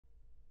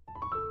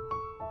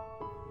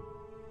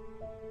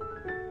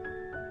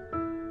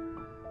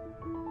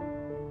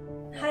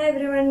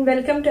everyone,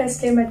 welcome to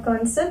STMed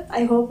Concept.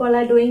 I hope all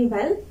are doing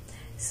well.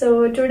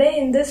 So today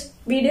in this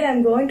video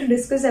I'm going to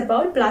discuss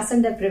about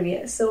Placenta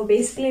Previa. So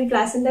basically in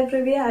Placenta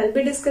Previa I'll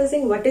be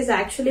discussing what is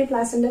actually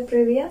Placenta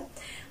Previa,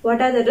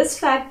 what are the risk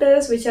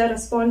factors which are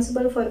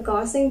responsible for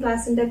causing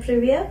Placenta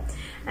Previa,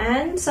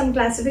 and some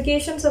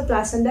classifications of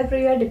Placenta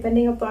Previa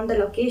depending upon the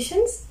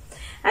locations,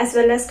 as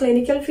well as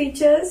clinical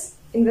features,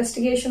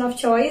 investigation of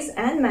choice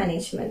and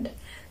management.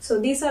 So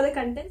these are the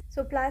contents.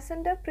 So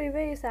placenta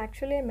previa is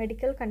actually a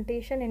medical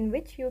condition in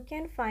which you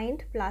can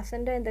find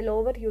placenta in the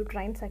lower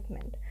uterine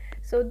segment.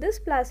 So this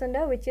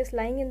placenta which is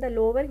lying in the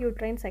lower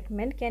uterine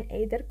segment can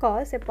either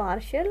cause a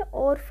partial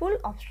or full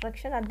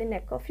obstruction at the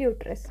neck of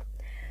uterus.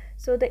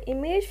 So the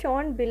image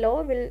shown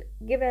below will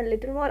give a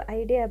little more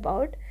idea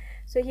about.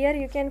 So here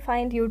you can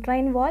find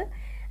uterine wall,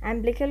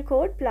 umbilical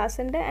cord,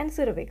 placenta and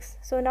cervix.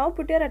 So now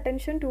put your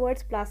attention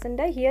towards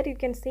placenta. Here you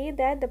can see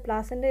that the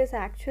placenta is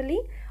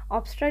actually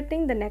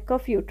obstructing the neck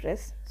of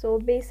uterus. So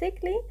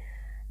basically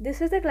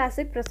this is the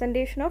classic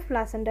presentation of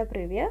placenta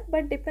previa,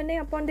 but depending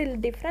upon the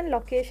different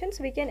locations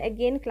we can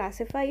again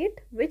classify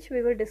it, which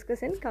we will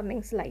discuss in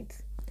coming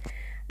slides.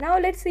 Now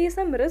let's see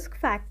some risk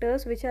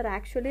factors which are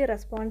actually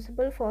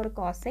responsible for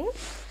causing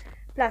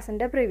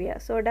placenta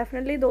previa. So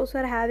definitely those who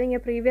are having a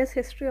previous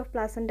history of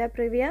placenta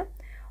previa,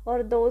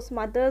 or those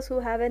mothers who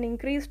have an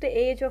increased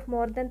age of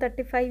more than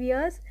 35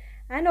 years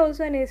and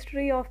also an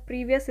history of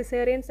previous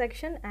cesarean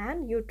section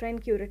and uterine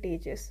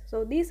curatages.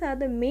 So these are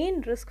the main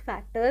risk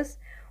factors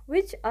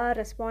which are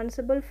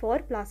responsible for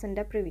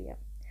placenta previa.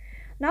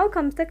 Now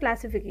comes the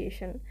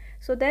classification.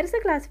 So there is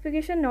a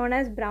classification known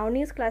as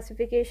Brownie's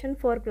classification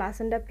for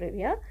placenta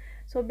previa.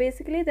 So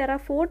basically there are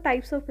 4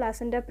 types of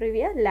placenta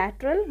previa: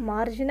 lateral,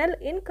 marginal,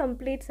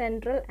 incomplete,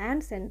 central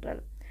and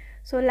central.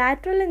 So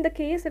lateral in the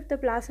case if the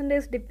placenta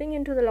is dipping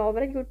into the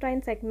lower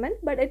uterine segment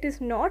but it is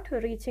not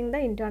reaching the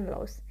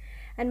internal os.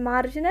 And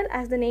marginal,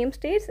 as the name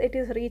states, it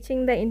is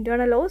reaching the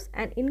internal os.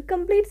 And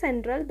incomplete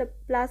central, the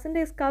placenta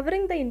is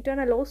covering the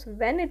internal os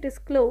when it is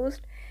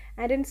closed.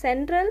 And in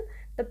central,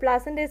 the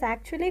placenta is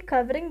actually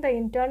covering the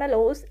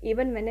internal os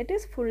even when it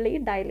is fully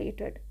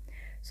dilated.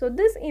 So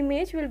this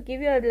image will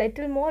give you a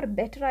little more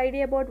better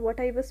idea about what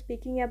I was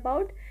speaking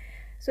about.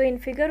 So in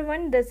figure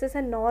 1, this is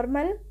a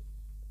normal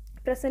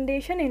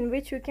presentation in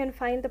which you can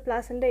find the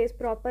placenta is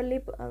properly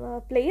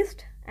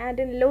placed, and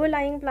in low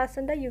lying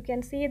placenta you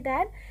can see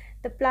that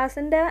the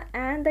placenta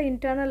and the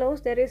internal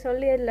os there is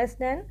only a less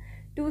than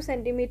 2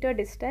 cm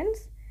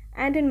distance,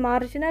 and in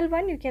marginal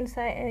one you can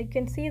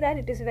see that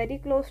it is very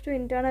close to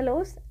internal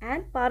os,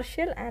 and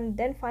partial and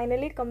then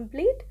finally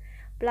complete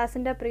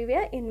placenta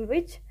previa in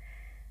which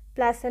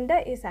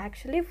placenta is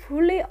actually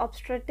fully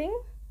obstructing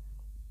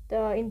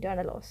the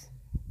internal os.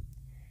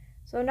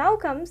 So now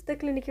comes the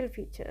clinical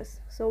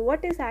features. So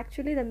what is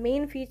actually the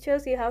main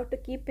features you have to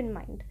keep in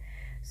mind?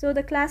 So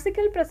the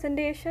classical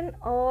presentation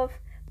of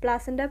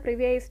placenta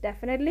previa is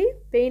definitely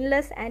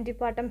painless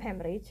antepartum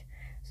hemorrhage.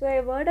 So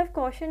a word of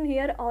caution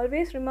here,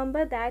 always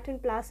remember that in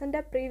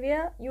placenta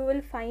previa you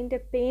will find a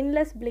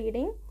painless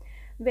bleeding,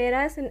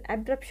 whereas in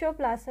abruptio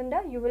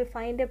placenta you will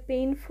find a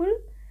painful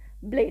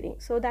bleeding.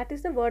 So that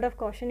is the word of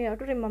caution you have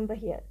to remember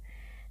here.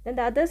 Then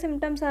the other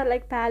symptoms are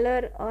like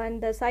pallor,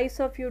 and the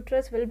size of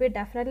uterus will be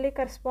definitely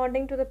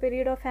corresponding to the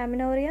period of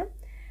amenorrhea,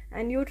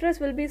 and uterus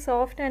will be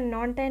soft and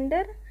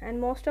non-tender,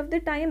 and most of the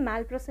time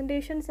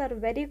malpresentations are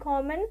very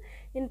common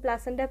in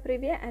placenta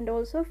previa, and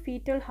also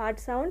fetal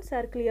heart sounds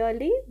are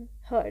clearly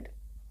heard.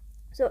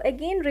 So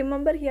again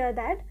remember here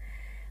that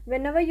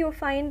whenever you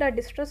find a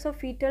distress of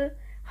fetal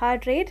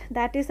heart rate,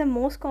 that is the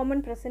most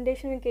common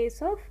presentation in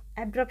case of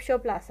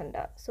abruptio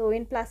placenta. So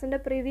in placenta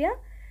previa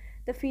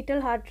the fetal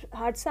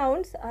heart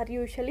sounds are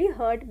usually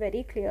heard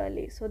very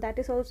clearly. So that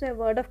is also a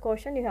word of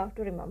caution you have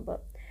to remember.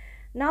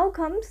 Now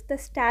comes the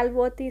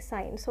Stalworthy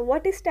sign. So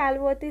what is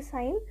Stalworthy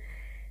sign?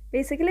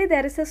 Basically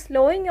there is a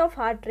slowing of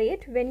heart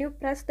rate when you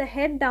press the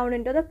head down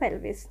into the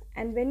pelvis,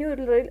 and when you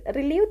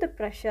relieve the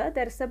pressure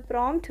there is a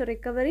prompt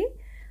recovery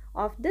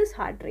of this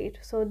heart rate.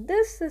 So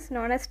this is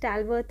known as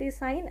Stalworthy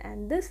sign,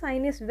 and this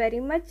sign is very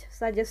much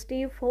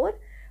suggestive for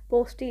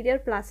posterior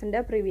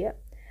placenta previa.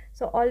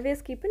 So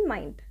always keep in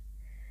mind.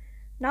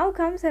 Now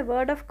comes a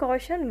word of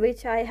caution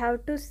which I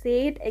have to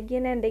say it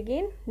again and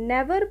again: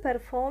 never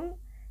perform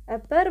a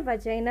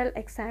per-vaginal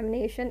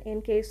examination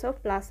in case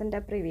of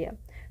placenta previa.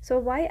 So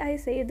why I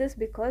say this?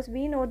 Because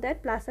we know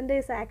that placenta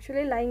is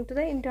actually lying to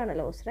the internal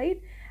os,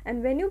 right?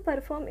 And when you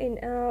perform in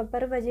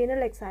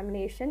per-vaginal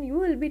examination, you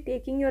will be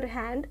taking your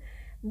hand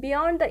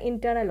beyond the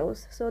internal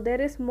os. So there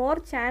is more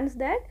chance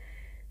that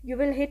you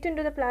will hit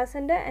into the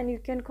placenta and you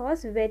can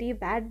cause very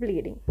bad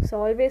bleeding.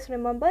 So always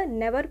remember,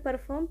 never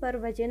perform per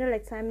vaginal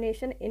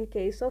examination in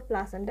case of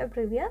placenta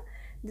previa.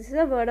 This is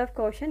a word of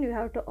caution you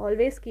have to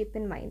always keep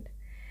in mind.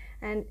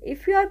 And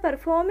if you are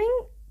performing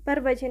per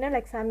vaginal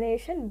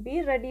examination,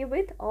 be ready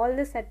with all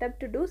the setup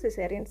to do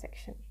cesarean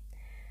section.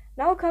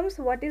 Now comes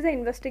what is the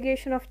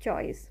investigation of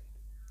choice.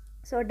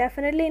 So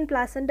definitely in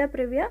placenta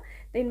previa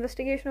the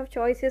investigation of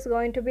choice is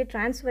going to be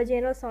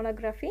transvaginal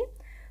sonography.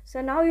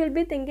 So now you'll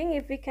be thinking,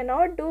 if we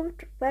cannot do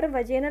per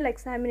vaginal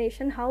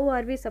examination, how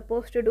are we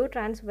supposed to do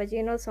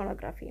transvaginal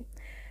sonography?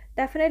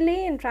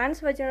 Definitely in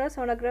transvaginal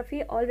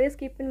sonography, always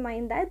keep in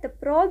mind that the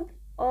probe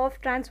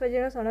of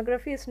transvaginal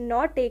sonography is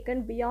not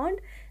taken beyond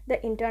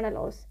the internal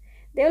os.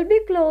 They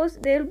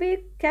will be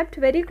kept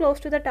very close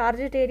to the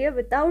target area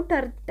without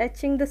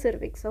touching the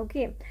cervix,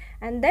 okay?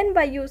 And then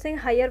by using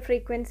higher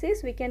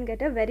frequencies, we can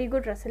get a very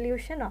good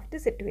resolution of the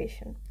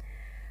situation.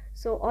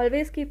 So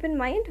always keep in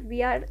mind,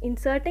 we are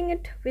inserting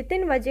it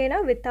within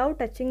vagina without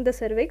touching the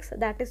cervix.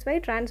 That is why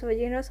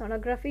transvaginal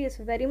sonography is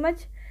very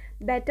much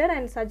better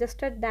and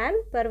suggested than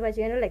per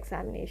vaginal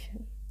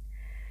examination.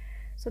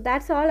 So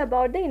that's all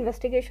about the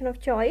investigation of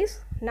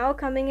choice. Now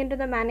coming into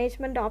the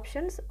management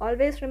options,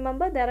 always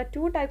remember there are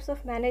two types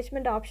of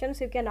management options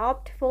you can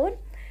opt for.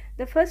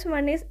 The first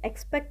one is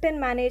expectant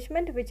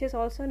management, which is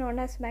also known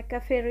as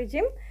McAfee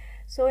regime.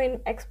 So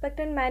in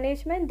expectant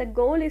management, the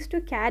goal is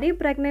to carry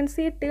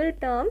pregnancy till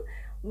term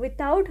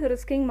without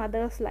risking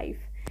mother's life.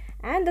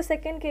 And the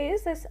second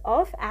case is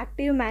of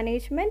active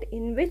management,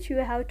 in which you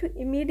have to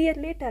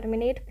immediately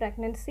terminate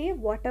pregnancy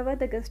whatever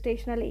the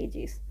gestational age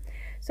is.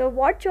 So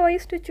what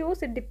choice to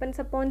choose, it depends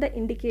upon the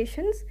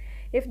indications.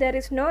 If there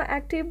is no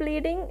active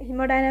bleeding,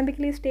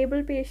 hemodynamically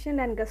stable patient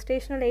and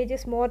gestational age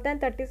is more than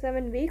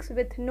 37 weeks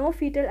with no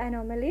fetal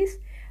anomalies,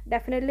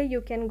 definitely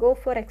you can go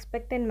for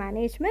expectant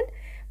management.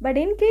 But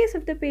in case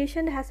if the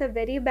patient has a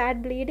very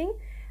bad bleeding,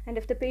 and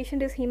if the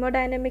patient is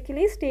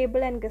hemodynamically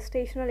stable and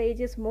gestational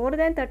age is more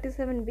than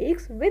 37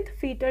 weeks with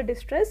fetal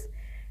distress,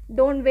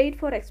 don't wait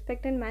for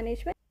expectant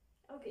management.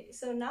 Okay,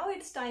 so now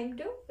it's time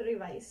to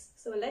revise.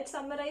 So let's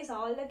summarize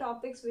all the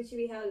topics which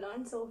we have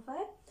learned so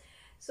far.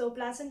 So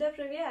placenta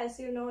previa, as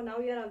you know, now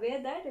you are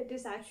aware that it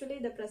is actually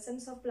the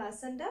presence of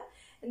placenta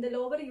in the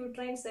lower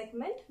uterine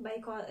segment,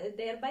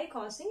 thereby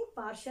causing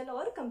partial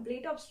or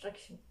complete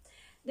obstruction.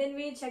 Then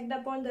we checked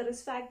upon the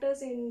risk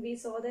factors, and we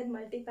saw that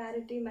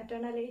multiparity,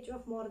 maternal age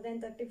of more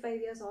than 35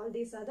 years, all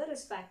these are the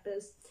risk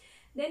factors.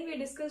 Then we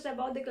discussed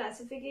about the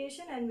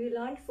classification, and we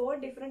learned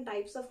 4 different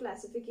types of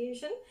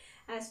classification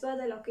as per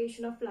the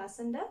location of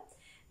placenta.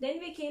 Then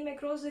we came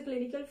across the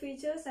clinical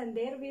features, and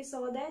there we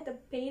saw that the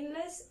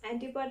painless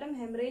antepartum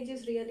hemorrhage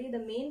is really the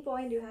main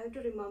point you have to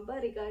remember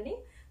regarding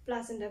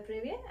placenta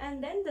previa,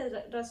 and then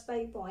the rest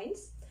 5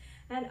 points.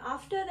 And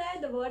after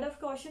that, the word of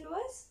caution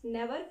was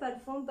never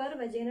perform per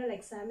vaginal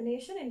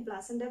examination in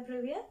placenta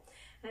previa.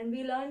 And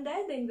we learned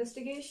that the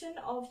investigation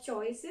of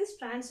choice is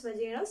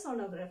transvaginal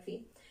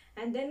sonography.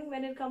 And then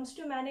when it comes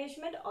to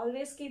management,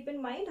 always keep in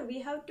mind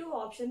we have 2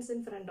 options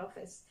in front of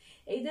us.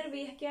 Either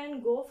we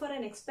can go for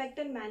an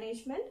expectant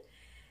management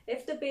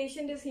if the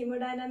patient is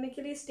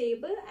hemodynamically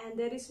stable and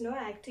there is no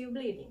active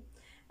bleeding,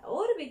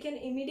 or we can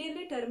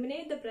immediately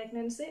terminate the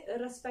pregnancy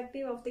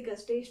irrespective of the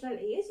gestational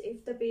age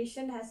if the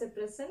patient has a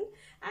present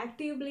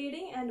active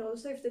bleeding, and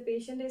also if the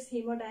patient is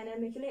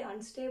hemodynamically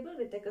unstable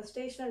with the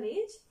gestational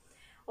age,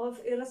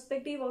 of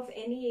irrespective of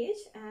any age,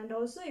 and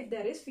also if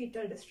there is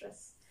fetal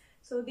distress.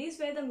 So these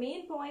were the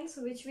main points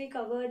which we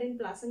covered in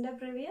placenta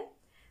previa.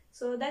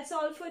 So that's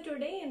all for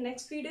today. In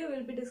next video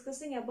we'll be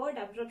discussing about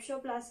abruptio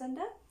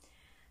placenta.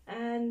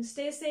 And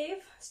stay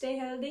safe, stay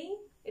healthy.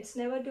 It's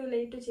never too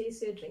late to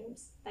chase your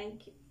dreams.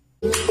 Thank you.